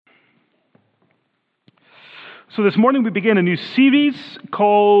So this morning we begin a new series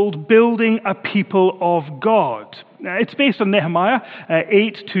called Building a People of God. It's based on Nehemiah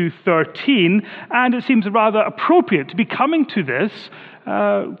 8 to 13, and it seems rather appropriate to be coming to this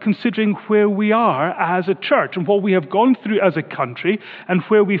considering where we are as a church and what we have gone through as a country and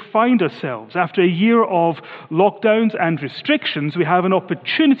where we find ourselves. After a year of lockdowns and restrictions, we have an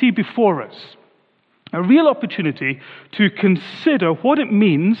opportunity before us, a real opportunity to consider what it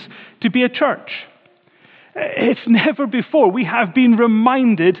means to be a church. If never before, we have been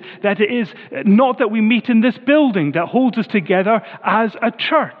reminded that it is not that we meet in this building that holds us together as a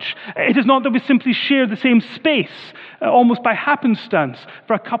church. It is not that we simply share the same space, almost by happenstance,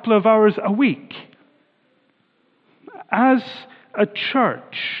 for a couple of hours a week. As a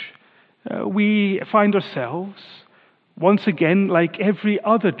church, we find ourselves, once again, like every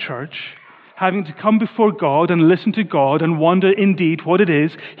other church, having to come before God and listen to God and wonder indeed what it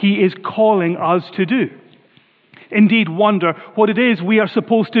is He is calling us to do. Indeed, wonder what it is we are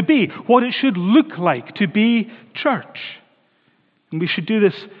supposed to be, what it should look like to be church. And we should do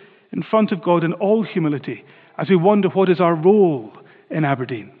this in front of God in all humility as we wonder what is our role in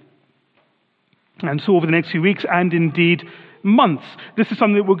Aberdeen. And so over the next few weeks and indeed months, this is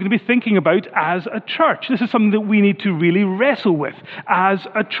something that we're going to be thinking about as a church. This is something that we need to really wrestle with as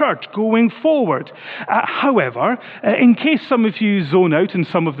a church going forward. However, in case some of you zone out in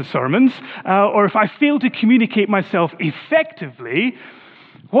some of the sermons, or if I fail to communicate myself effectively,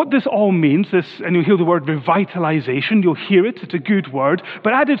 what this all means, and you'll hear the word revitalization, you'll hear it, it's a good word,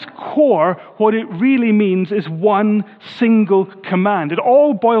 but at its core, what it really means is one single command. It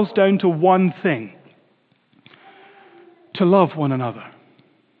all boils down to one thing: to love one another.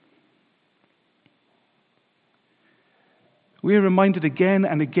 We are reminded again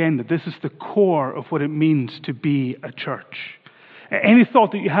and again that this is the core of what it means to be a church. Any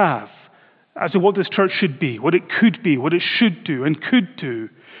thought that you have as to what this church should be, what it could be, what it should do and could do,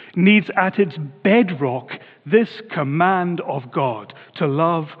 needs at its bedrock this command of God: to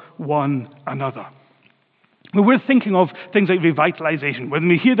love one another. When we're thinking of things like revitalization, when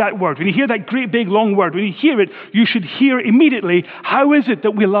we hear that word, when you hear that great big long word, when you hear it, you should hear immediately, how is it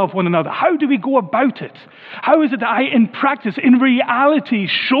that we love one another? How do we go about it? How is it that I, in practice, in reality,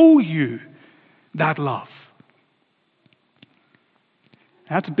 show you that love?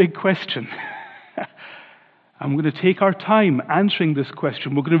 That's a big question. And we're going to take our time answering this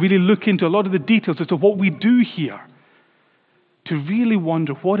question. We're going to really look into a lot of the details as to what we do here, to really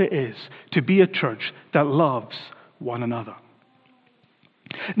wonder what it is to be a church that loves one another.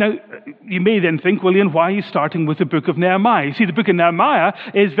 Now, you may then think, well, Ian, why are you starting with the book of Nehemiah? You see, the book of Nehemiah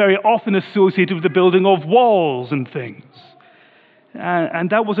is very often associated with the building of walls and things.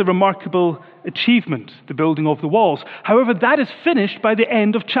 And that was a remarkable achievement, the building of the walls. However, that is finished by the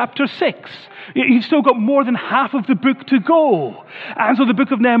end of chapter 6. You've still got more than half of the book to go. And so the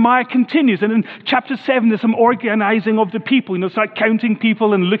book of Nehemiah continues. And in chapter 7, there's some organizing of the people. Start counting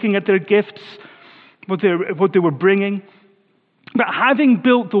people and looking at their gifts, what they were bringing. But having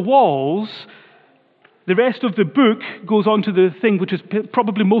built the walls, the rest of the book goes on to the thing which is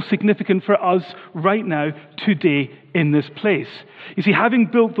probably most significant for us right now, today, in this place. You see, having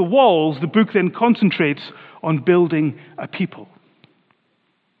built the walls, the book then concentrates on building a people.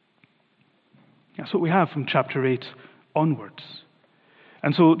 That's what we have from chapter 8 onwards.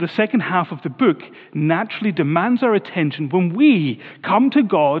 And so the second half of the book naturally demands our attention when we come to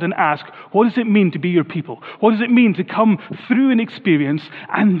God and ask, what does it mean to be your people? What does it mean to come through an experience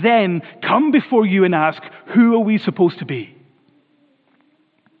and then come before you and ask, who are we supposed to be?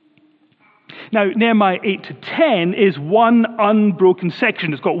 Now, Nehemiah 8 to 10 is one unbroken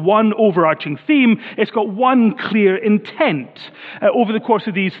section. It's got one overarching theme. It's got one clear intent. Over the course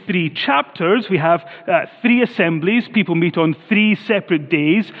of these 3 chapters, we have 3 assemblies. People meet on 3 separate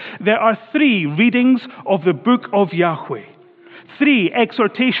days. There are 3 readings of the book of Yahweh. 3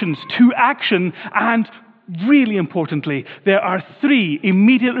 exhortations to action, and really importantly, there are 3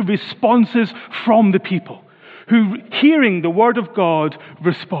 immediate responses from the people who, hearing the word of God,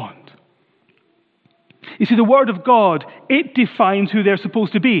 respond. You see, the Word of God, it defines who they're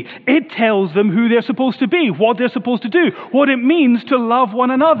supposed to be. It tells them who they're supposed to be, what they're supposed to do, what it means to love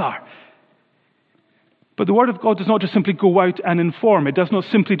one another. But the Word of God does not just simply go out and inform. It does not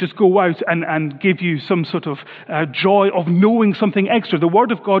simply just go out and give you some sort of joy of knowing something extra. The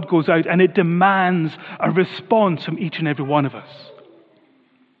Word of God goes out and it demands a response from each and every one of us.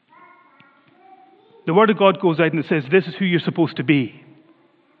 The Word of God goes out and it says, this is who you're supposed to be.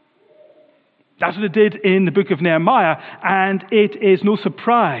 That's what it did in the book of Nehemiah, and it is no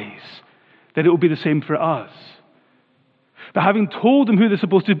surprise that it will be the same for us. But having told them who they're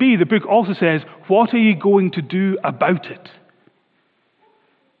supposed to be, the book also says, what are you going to do about it?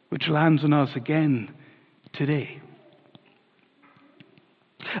 Which lands on us again today.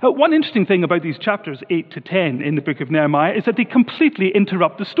 One interesting thing about these chapters 8 to 10 in the book of Nehemiah is that they completely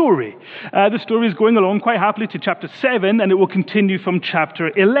interrupt the story. The story is going along quite happily to chapter 7, and it will continue from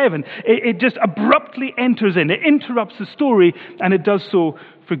chapter 11. It just abruptly enters in. It interrupts the story, and it does so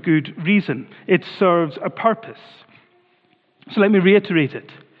for good reason. It serves a purpose. So let me reiterate it.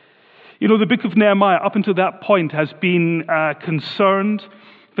 You know, the book of Nehemiah, up until that point, has been concerned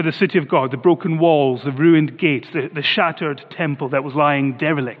for the city of God, the broken walls, the ruined gates, the shattered temple that was lying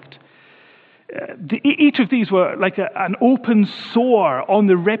derelict. Each of these were like an open sore on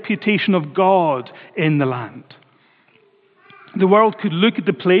the reputation of God in the land. The world could look at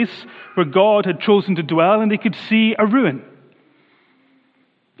the place where God had chosen to dwell and they could see a ruin.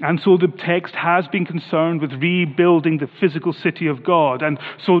 And so the text has been concerned with rebuilding the physical city of God. And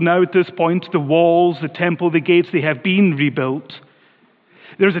so now at this point, the walls, the temple, the gates, they have been rebuilt.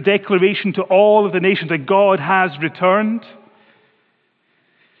 There's a declaration to all of the nations that God has returned.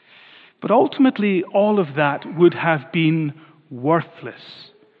 But ultimately, all of that would have been worthless,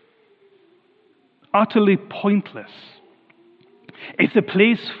 utterly pointless, if the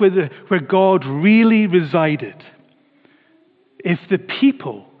place where God really resided, if the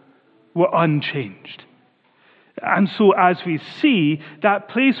people were unchanged. And so as we see, that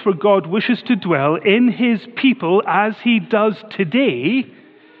place where God wishes to dwell in his people as he does today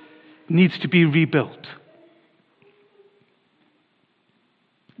needs to be rebuilt.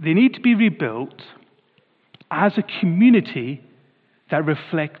 They need to be rebuilt as a community that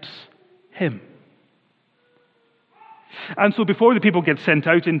reflects him. And so before the people get sent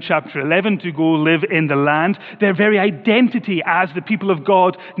out in chapter 11 to go live in the land, their very identity as the people of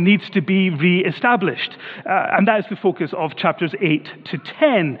God needs to be re-established. And that is the focus of chapters 8 to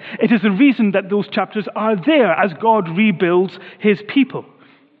 10. It is the reason that those chapters are there as God rebuilds his people.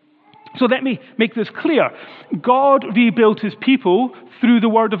 So let me make this clear. God rebuilt his people through the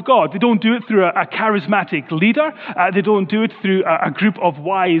word of God. They don't do it through a charismatic leader. They don't do it through a group of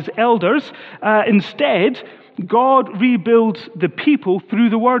wise elders. Instead, God rebuilds the people through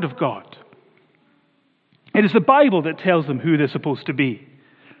the word of God. It is the Bible that tells them who they're supposed to be.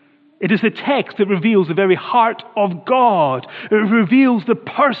 It is the text that reveals the very heart of God. It reveals the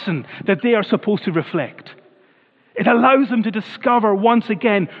person that they are supposed to reflect. It allows them to discover once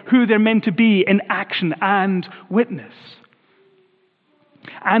again who they're meant to be in action and witness.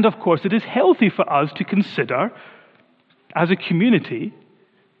 And of course, it is healthy for us to consider, as a community,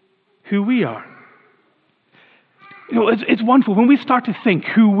 who we are. You know, it's wonderful. When we start to think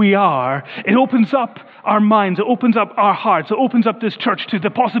who we are, it opens up our minds, it opens up our hearts, it opens up this church to the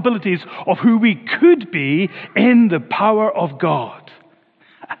possibilities of who we could be in the power of God.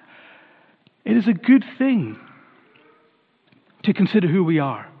 It is a good thing to consider who we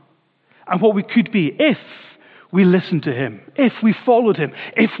are and what we could be if we listened to him, if we followed him,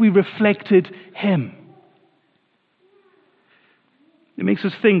 if we reflected him. It makes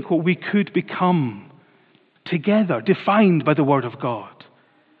us think what we could become together, defined by the word of God,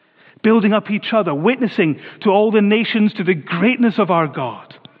 building up each other, witnessing to all the nations to the greatness of our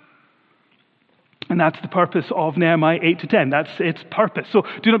God. And that's the purpose of Nehemiah 8 to 10. That's its purpose. So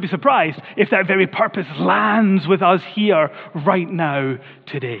do not be surprised if that very purpose lands with us here right now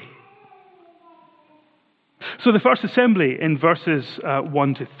today. So the first assembly in verses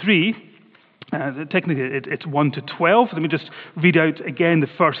 1 to 3, technically it's 1 to 12. Let me just read out again the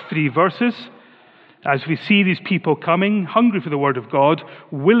first 3 verses. As we see these people coming, hungry for the word of God,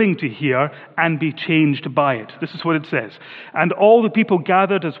 willing to hear and be changed by it. This is what it says. And all the people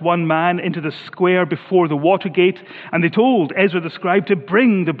gathered as one man into the square before the water gate, and they told Ezra the scribe to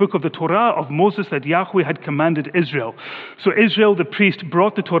bring the book of the Torah of Moses that Yahweh had commanded Israel. So Israel the priest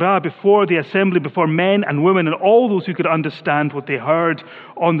brought the Torah before the assembly, before men and women and all those who could understand what they heard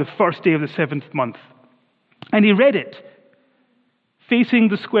on the first day of the 7th month. And he read it, facing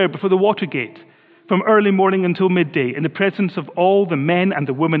the square before the water gate, from early morning until midday, in the presence of all the men and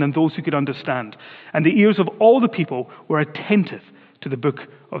the women and those who could understand. And the ears of all the people were attentive to the book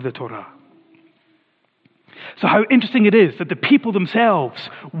of the Torah. So how interesting it is that the people themselves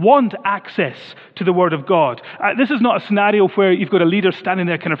want access to the Word of God. This is not a scenario where you've got a leader standing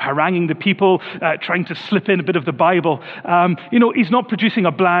there kind of haranguing the people, trying to slip in a bit of the Bible. He's not producing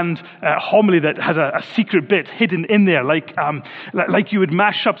a bland homily that has a secret bit hidden in there, like you would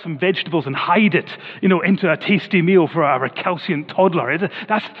mash up some vegetables and hide it, into a tasty meal for a recalcitrant toddler.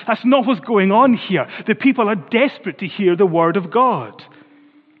 That's not what's going on here. The people are desperate to hear the Word of God.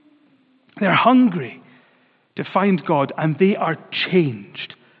 They're hungry to find God, and they are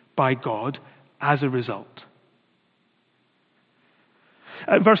changed by God as a result.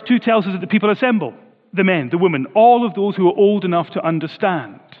 Verse 2 tells us that the people assemble, the men, the women, all of those who are old enough to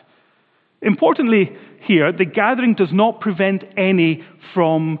understand. Importantly here, the gathering does not prevent any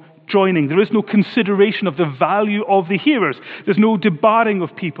from joining. There is no consideration of the value of the hearers. There's no debarring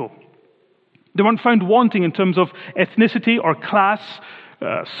of people. They weren't found wanting in terms of ethnicity or class,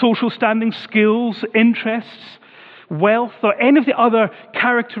 social standing, skills, interests, wealth, or any of the other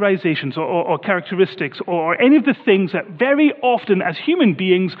characterizations or characteristics, or any of the things that very often as human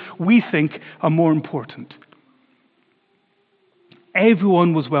beings we think are more important.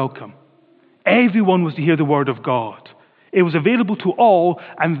 Everyone was welcome. Everyone was to hear the word of God. It was available to all,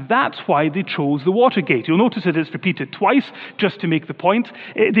 and that's why they chose the Watergate. You'll notice that it's repeated twice, just to make the point.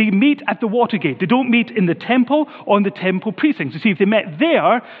 They meet at the Watergate. They don't meet in the temple or in the temple precincts. You see, if they met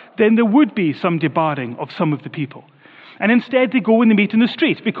there, then there would be some debarring of some of the people. And instead, they go and they meet in the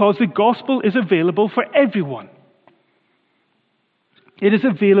street, because the gospel is available for everyone. It is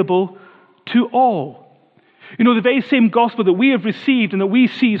available to all. You know, the very same gospel that we have received and that we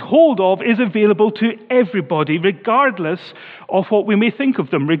seize hold of is available to everybody, regardless of what we may think of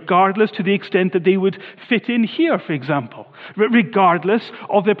them, regardless to the extent that they would fit in here, for example, regardless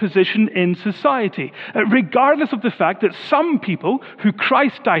of their position in society, regardless of the fact that some people who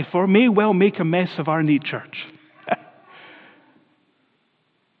Christ died for may well make a mess of our neat church.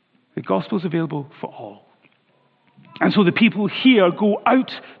 The gospel is available for all. And so the people here go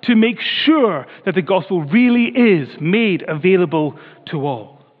out to make sure that the gospel really is made available to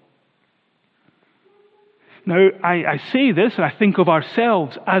all. Now, I say this, and I think of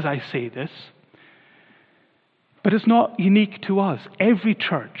ourselves as I say this, but it's not unique to us. Every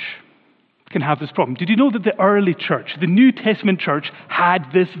church can have this problem. Did you know that the early church, the New Testament church,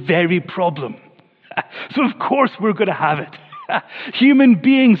 had this very problem? So of course we're going to have it. Human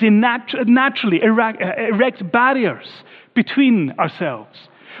beings naturally erect barriers between ourselves.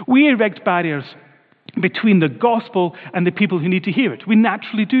 We erect barriers between the gospel and the people who need to hear it. We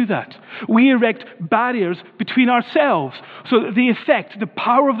naturally do that. We erect barriers between ourselves so that the effect, the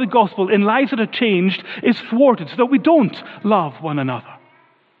power of the gospel in lives that are changed is thwarted, so that we don't love one another.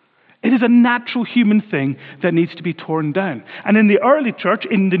 It is a natural human thing that needs to be torn down. And in the early church,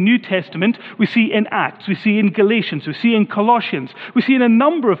 in the New Testament, we see in Acts, we see in Galatians, we see in Colossians, we see in a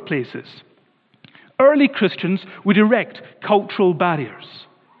number of places. Early Christians would erect cultural barriers.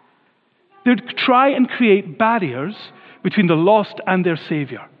 They would try and create barriers between the lost and their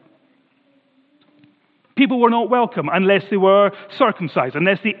Savior. People were not welcome unless they were circumcised,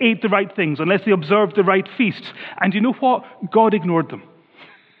 unless they ate the right things, unless they observed the right feasts. And you know what? God ignored them.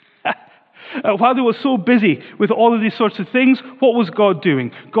 While they were so busy with all of these sorts of things, what was God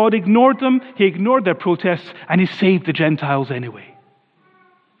doing? God ignored them, he ignored their protests, and he saved the Gentiles anyway.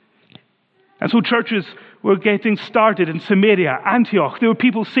 And so churches were getting started in Samaria, Antioch. There were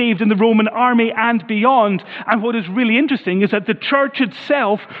people saved in the Roman army and beyond. And what is really interesting is that the church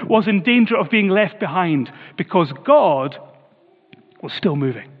itself was in danger of being left behind because God was still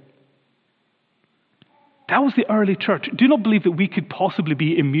moving. That was the early church. Do not believe that we could possibly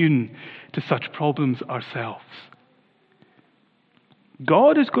be immune to such problems ourselves.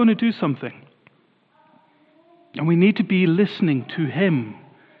 God is going to do something. And we need to be listening to him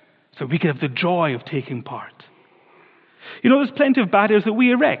so we can have the joy of taking part. You know, there's plenty of barriers that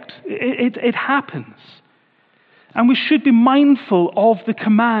we erect. It happens. And we should be mindful of the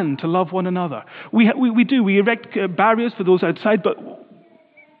command to love one another. We do. We erect barriers for those outside, but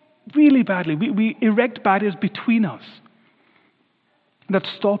really badly, we erect barriers between us that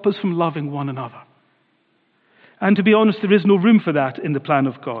stop us from loving one another. And to be honest, there is no room for that in the plan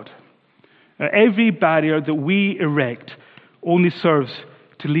of God. Every barrier that we erect only serves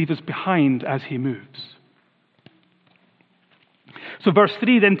to leave us behind as he moves. So verse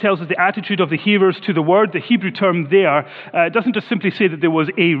 3 then tells us the attitude of the hearers to the word. The Hebrew term there doesn't just simply say that there was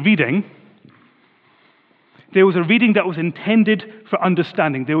a reading. There was a reading that was intended for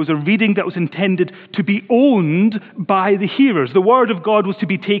understanding. There was a reading that was intended to be owned by the hearers. The word of God was to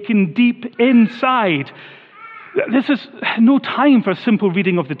be taken deep inside. This is no time for a simple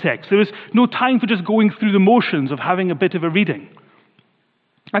reading of the text. There is no time for just going through the motions of having a bit of a reading.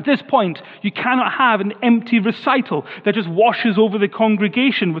 At this point, you cannot have an empty recital that just washes over the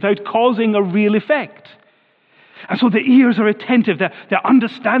congregation without causing a real effect. And so the ears are attentive, their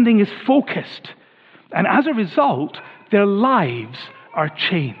understanding is focused. And as a result, their lives are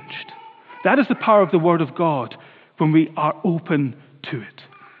changed. That is the power of the Word of God when we are open to it.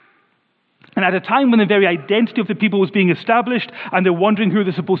 And at a time when the very identity of the people was being established and they're wondering who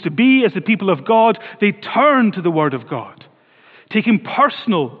they're supposed to be as the people of God, they turn to the Word of God, taking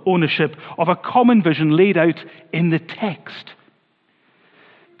personal ownership of a common vision laid out in the text.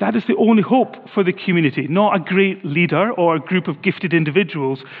 That is the only hope for the community, not a great leader or a group of gifted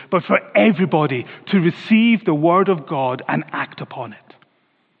individuals, but for everybody to receive the Word of God and act upon it.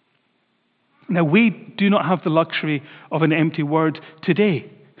 Now, we do not have the luxury of an empty word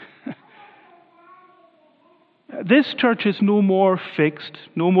today. This church is no more fixed,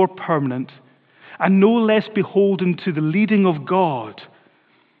 no more permanent, and no less beholden to the leading of God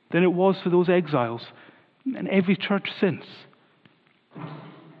than it was for those exiles and every church since.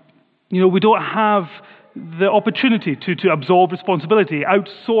 We don't have the opportunity to absolve responsibility,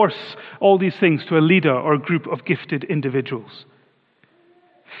 outsource all these things to a leader or a group of gifted individuals.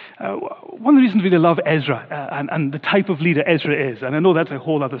 One of the reasons I really love Ezra and the type of leader Ezra is, and I know that's a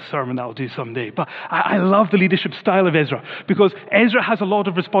whole other sermon that I'll do someday, but I love the leadership style of Ezra because Ezra has a lot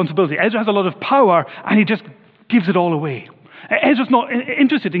of responsibility. Ezra has a lot of power, and he just gives it all away. Ezra's not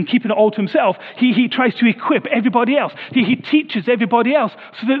interested in keeping it all to himself. He tries to equip everybody else. He teaches everybody else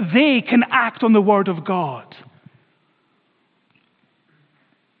so that they can act on the Word of God.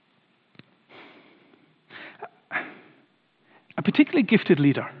 A particularly gifted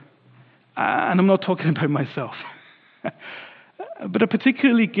leader, and I'm not talking about myself, but a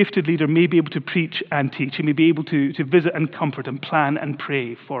particularly gifted leader may be able to preach and teach. He may be able to visit and comfort and plan and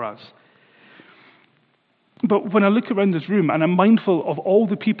pray for us. But when I look around this room and I'm mindful of all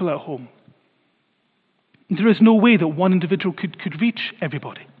the people at home, there is no way that one individual could reach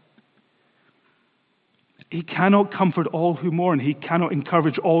everybody. He cannot comfort all who mourn. He cannot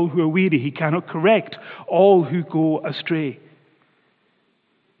encourage all who are weary. He cannot correct all who go astray.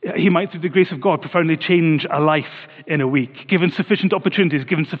 He might, through the grace of God, profoundly change a life in a week, given sufficient opportunities,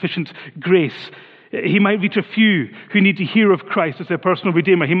 given sufficient grace. He might reach a few who need to hear of Christ as their personal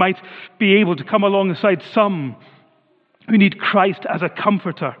Redeemer. He might be able to come alongside some who need Christ as a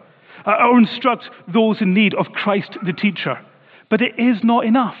comforter, or instruct those in need of Christ the teacher. But it is not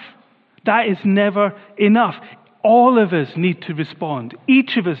enough. That is never enough. All of us need to respond.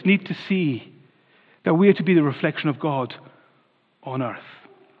 Each of us need to see that we are to be the reflection of God on earth.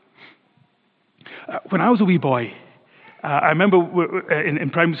 When I was a wee boy, I remember in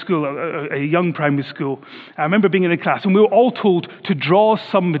primary school, a young primary school, I remember being in a class and we were all told to draw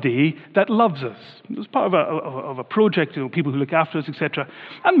somebody that loves us. It was part of a project, people who look after us, etc.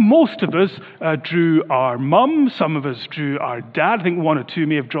 And most of us drew our mum, some of us drew our dad. I think one or two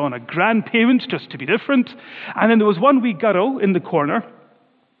may have drawn a grandparent just to be different. And then there was one wee girl in the corner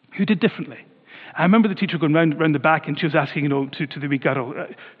who did differently. I remember the teacher going round the back and she was asking, to the wee girl,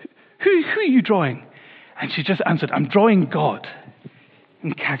 who are you drawing? And she just answered, I'm drawing God.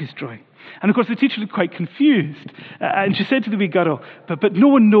 And Carrie's drawing. And of course the teacher looked quite confused. And she said to the wee girl, but no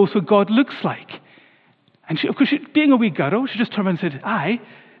one knows what God looks like. And she, of course, being a wee girl, she just turned around and said, aye,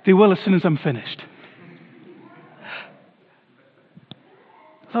 they will as soon as I'm finished.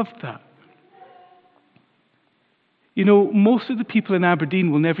 Loved that. Most of the people in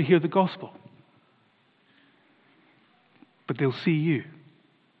Aberdeen will never hear the gospel. But they'll see you.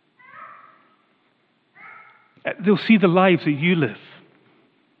 They'll see the lives that you live.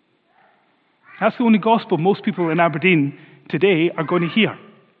 That's the only gospel most people in Aberdeen today are going to hear.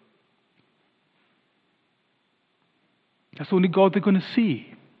 That's the only God they're going to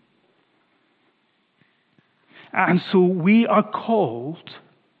see. And so we are called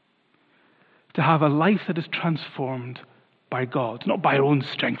to have a life that is transformed by God. Not by our own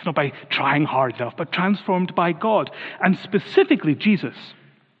strength, not by trying hard enough, but transformed by God. And specifically Jesus,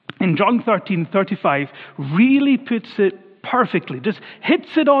 in John 13:35, really puts it perfectly, just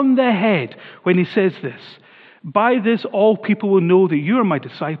hits it on the head when he says this. By this all people will know that you are my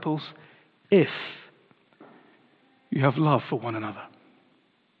disciples if you have love for one another.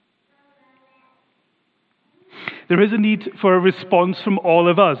 There is a need for a response from all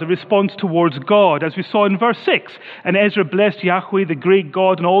of us, a response towards God, as we saw in verse 6. And Ezra blessed Yahweh, the great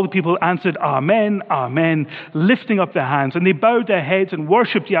God, and all the people answered, Amen, Amen, lifting up their hands. And they bowed their heads and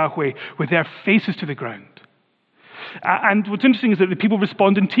worshipped Yahweh with their faces to the ground. And what's interesting is that the people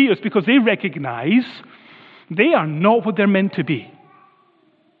respond in tears because they recognize they are not what they're meant to be.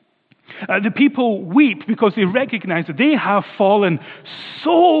 The people weep because they recognize that they have fallen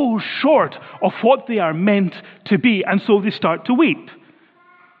so short of what they are meant to be, and so they start to weep.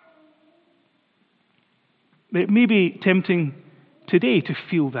 It may be tempting today to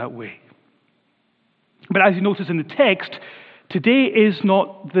feel that way. But as you notice in the text, today is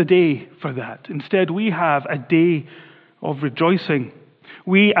not the day for that. Instead, we have a day of rejoicing.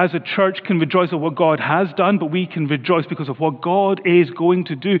 We as a church can rejoice at what God has done, but we can rejoice because of what God is going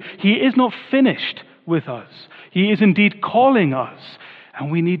to do. He is not finished with us. He is indeed calling us,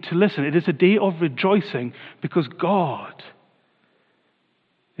 and we need to listen. It is a day of rejoicing because God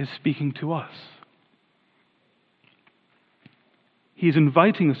is speaking to us. He is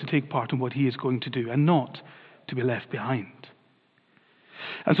inviting us to take part in what he is going to do and not to be left behind.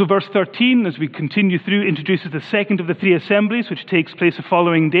 And so verse 13, as we continue through, introduces the second of the three assemblies, which takes place the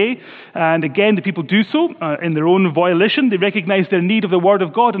following day. And again, the people do so in their own volition. They recognize their need of the word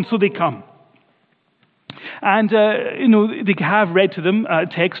of God, and so they come. And, they have read to them a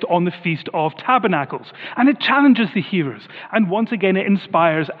text on the Feast of Tabernacles. And it challenges the hearers. And once again, it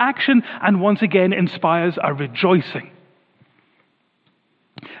inspires action, and once again, inspires a rejoicing.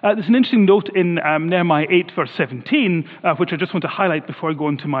 There's an interesting note in Nehemiah 8, verse 17, which I just want to highlight before I go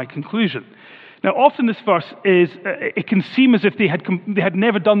into my conclusion. Now, often this verse it can seem as if they had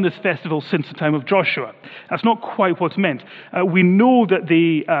never done this festival since the time of Joshua. That's not quite what's meant. We know that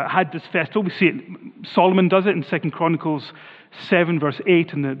they had this festival. We see it, Solomon does it in 2 Chronicles 7, verse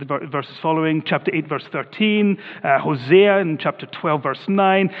 8, and the verses following, chapter 8, verse 13, Hosea in chapter 12, verse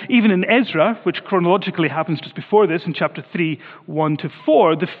 9, even in Ezra, which chronologically happens just before this, in chapter 3, 1 to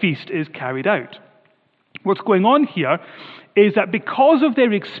 4, the feast is carried out. What's going on here is that because of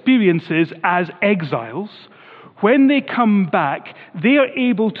their experiences as exiles, when they come back, they are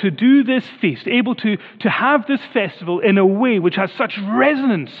able to do this feast, able to have this festival in a way which has such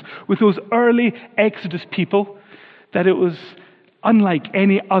resonance with those early Exodus people that it was unlike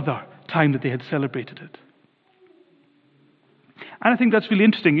any other time that they had celebrated it. And I think that's really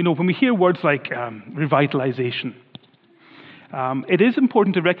interesting. When we hear words like revitalization, it is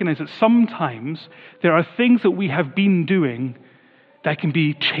important to recognize that sometimes there are things that we have been doing that can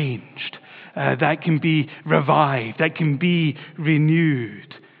be changed, that can be revived, that can be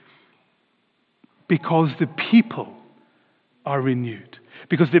renewed, because the people are renewed.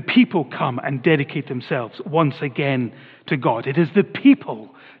 Because the people come and dedicate themselves once again to God. It is the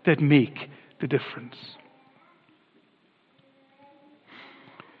people that make the difference.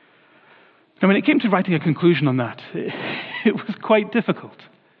 Now, when it came to writing a conclusion on that, it was quite difficult.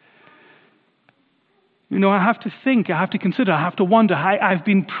 I have to think, I have to consider, I have to wonder. I've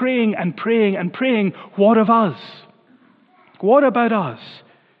been praying and praying and praying. What of us? What about us?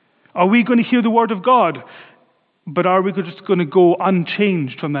 Are we going to hear the word of God? But are we just going to go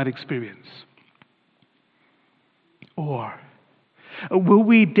unchanged from that experience? Or will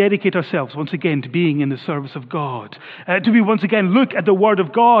we dedicate ourselves once again to being in the service of God? Do we once again look at the Word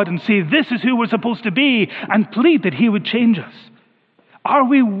of God and say, this is who we're supposed to be, and plead that He would change us? Are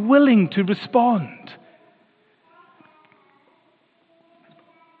we willing to respond?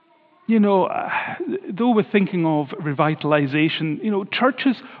 Though we're thinking of revitalization,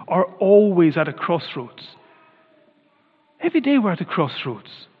 churches are always at a crossroads. Every day we're at a crossroads,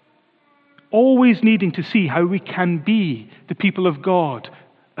 always needing to see how we can be the people of God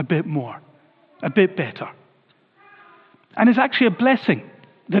a bit more, a bit better. And it's actually a blessing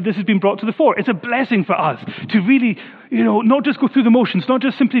that this has been brought to the fore. It's a blessing for us to really, not just go through the motions, not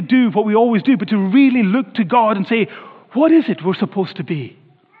just simply do what we always do, but to really look to God and say, what is it we're supposed to be?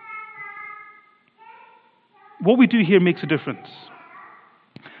 What we do here makes a difference.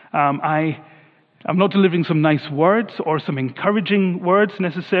 I'm not delivering some nice words or some encouraging words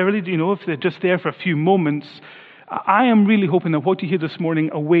necessarily, if they're just there for a few moments. I am really hoping that what you hear this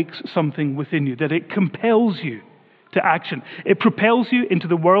morning awakes something within you, that it compels you to action. It propels you into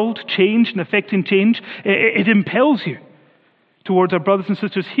the world, change and affecting change. It impels you towards our brothers and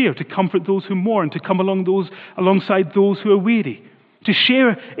sisters here to comfort those who mourn, to come alongside those who are weary, to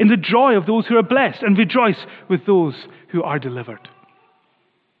share in the joy of those who are blessed and rejoice with those who are delivered.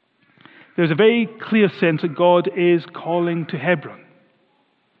 There's a very clear sense that God is calling to Hebron.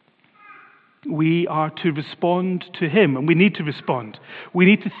 We are to respond to Him, and we need to respond. We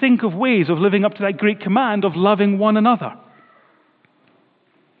need to think of ways of living up to that great command of loving one another.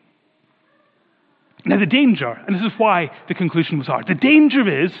 Now the danger, and this is why the conclusion was hard, the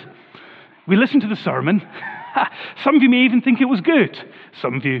danger is we listen to the sermon. Some of you may even think it was good.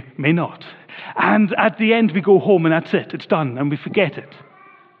 Some of you may not. And at the end we go home and that's it. It's done and we forget it.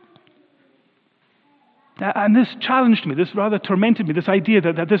 And this challenged me, this rather tormented me, this idea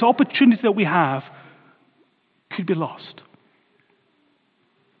that this opportunity that we have could be lost.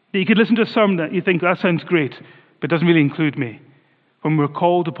 That you could listen to a sermon that you think, that sounds great, but doesn't really include me. When we're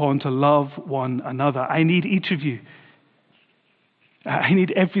called upon to love one another, I need each of you. I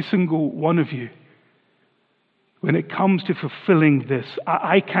need every single one of you. When it comes to fulfilling this,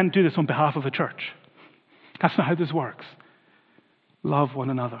 I can't do this on behalf of a church. That's not how this works. Love one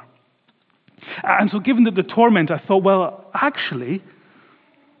another. And so given the torment, I thought, well, actually,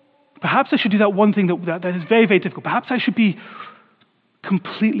 perhaps I should do that one thing that is very, very difficult. Perhaps I should be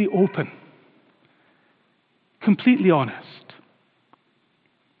completely open, completely honest.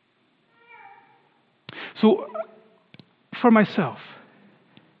 So, for myself,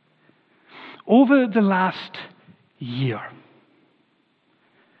 over the last year,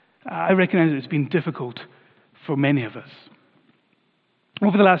 I recognize it's been difficult for many of us.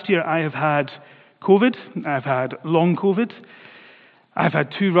 Over the last year, I have had COVID. I've had long COVID. I've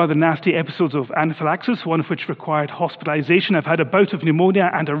had 2 rather nasty episodes of anaphylaxis, one of which required hospitalization. I've had a bout of pneumonia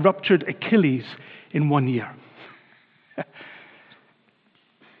and a ruptured Achilles in 1 year.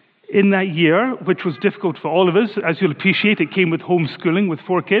 In that year, which was difficult for all of us, as you'll appreciate, it came with homeschooling with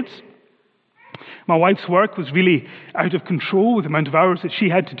 4 kids. My wife's work was really out of control with the amount of hours that she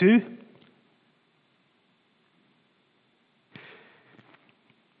had to do.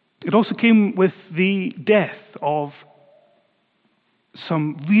 It also came with the death of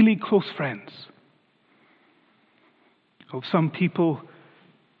some really close friends, of some people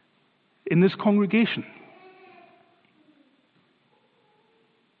in this congregation.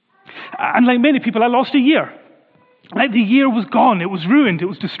 And like many people, I lost a year. Like the year was gone, it was ruined, it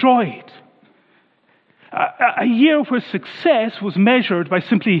was destroyed. A year where success was measured by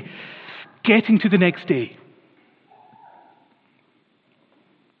simply getting to the next day.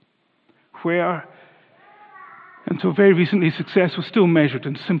 Where, until very recently, success was still measured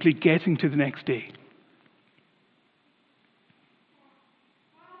in simply getting to the next day.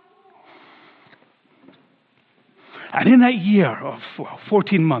 And in that year of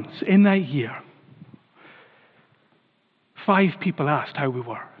 14 months, in that year, 5 people asked how we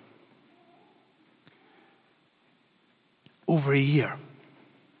were. Over a year.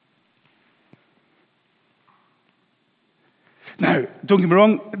 Now, don't get me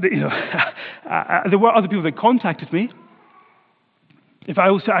wrong, there were other people that contacted me. If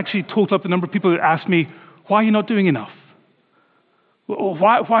I was to actually total up the number of people that asked me, why are you not doing enough?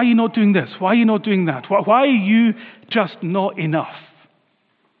 Why are you not doing this? Why are you not doing that? Why are you just not enough?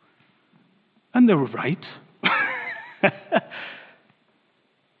 And they were right.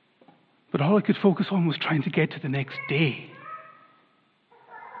 But all I could focus on was trying to get to the next day.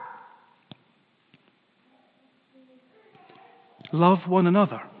 Love one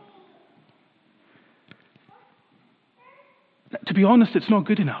another. To be honest, it's not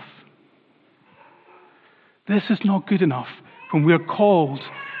good enough. This is not good enough when we're called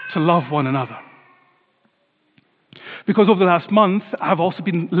to love one another. Because over the last month, I've also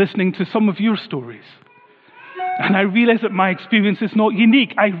been listening to some of your stories. And I realize that my experience is not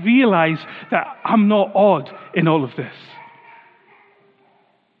unique. I realize that I'm not odd in all of this.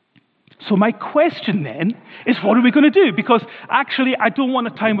 So my question then is, what are we going to do? Because actually, I don't want a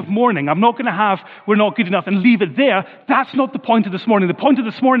time of mourning. I'm not going to have, we're not good enough, and leave it there. That's not the point of this morning. The point of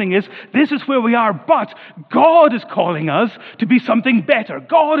this morning is, this is where we are, but God is calling us to be something better.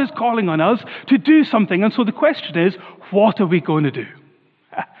 God is calling on us to do something. And so the question is, what are we going to do?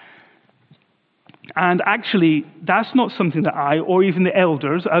 And actually, that's not something that I, or even the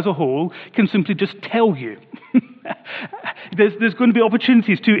elders as a whole, can simply just tell you. There's going to be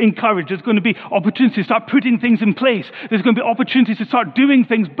opportunities to encourage. There's going to be opportunities to start putting things in place. There's going to be opportunities to start doing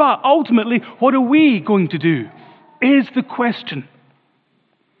things. But ultimately, what are we going to do is the question.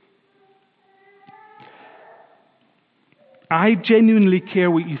 I genuinely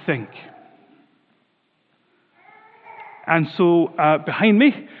care what you think. And so behind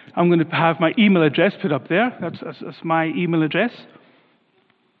me, I'm going to have my email address put up there. That's my email address.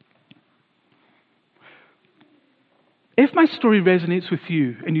 If my story resonates with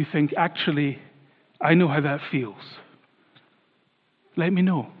you and you think, actually, I know how that feels, let me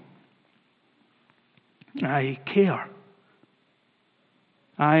know. I care.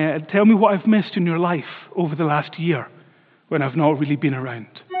 Tell me what I've missed in your life over the last year when I've not really been around.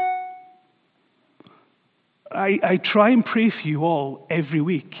 I try and pray for you all every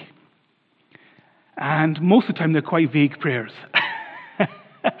week. And most of the time, they're quite vague prayers.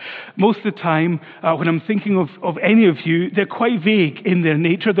 Most of the time, when I'm thinking of any of you, they're quite vague in their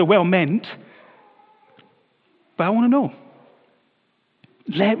nature. They're well meant. But I want to know.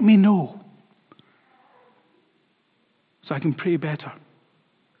 Let me know. So I can pray better.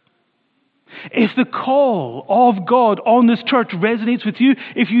 If the call of God on this church resonates with you,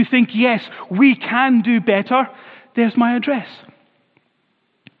 if you think, yes, we can do better, there's my address.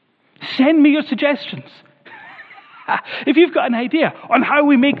 Send me your suggestions. If you've got an idea on how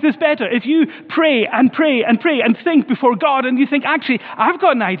we make this better, if you pray and pray and pray and think before God and you think, actually, I've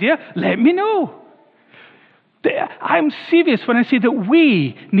got an idea, let me know. I'm serious when I say that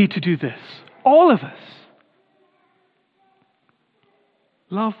we need to do this. All of us.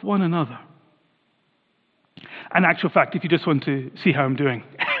 Love one another. In actual fact, if you just want to see how I'm doing,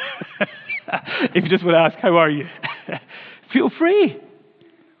 if you just want to ask, how are you? Feel free.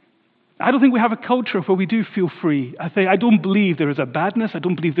 I don't think we have a culture where we do feel free. I don't believe there is a badness. I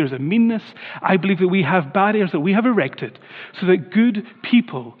don't believe there is a meanness. I believe that we have barriers that we have erected so that good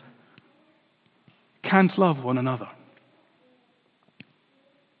people can't love one another.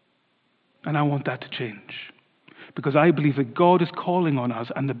 And I want that to change. Because I believe that God is calling on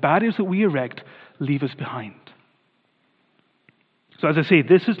us, and the barriers that we erect leave us behind. So as I say,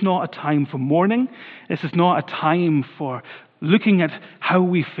 this is not a time for mourning. This is not a time for looking at how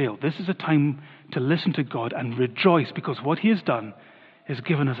we failed. This is a time to listen to God and rejoice, because what He has done is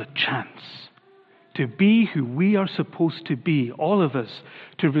given us a chance to be who we are supposed to be, all of us,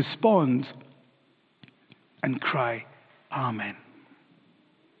 to respond and cry, Amen.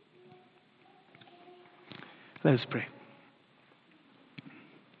 Let us pray.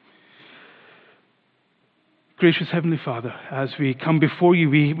 Gracious Heavenly Father, as we come before you,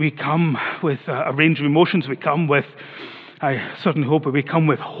 we come with a range of emotions. We come with, I certainly hope, we come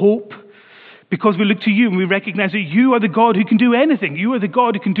with hope, because we look to you and we recognize that you are the God who can do anything. You are the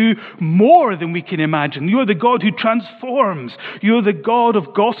God who can do more than we can imagine. You are the God who transforms. You are the God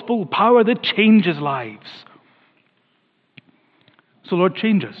of gospel power that changes lives. So Lord,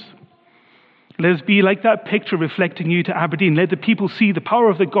 change us. Let us be like that picture reflecting you to Aberdeen. Let the people see the power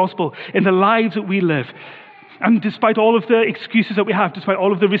of the gospel in the lives that we live. And despite all of the excuses that we have, despite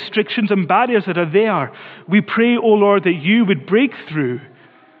all of the restrictions and barriers that are there, we pray, O Lord, that you would break through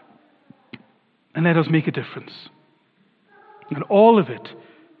and let us make a difference. And all of it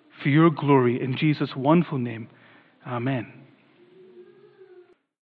for your glory, in Jesus' wonderful name. Amen.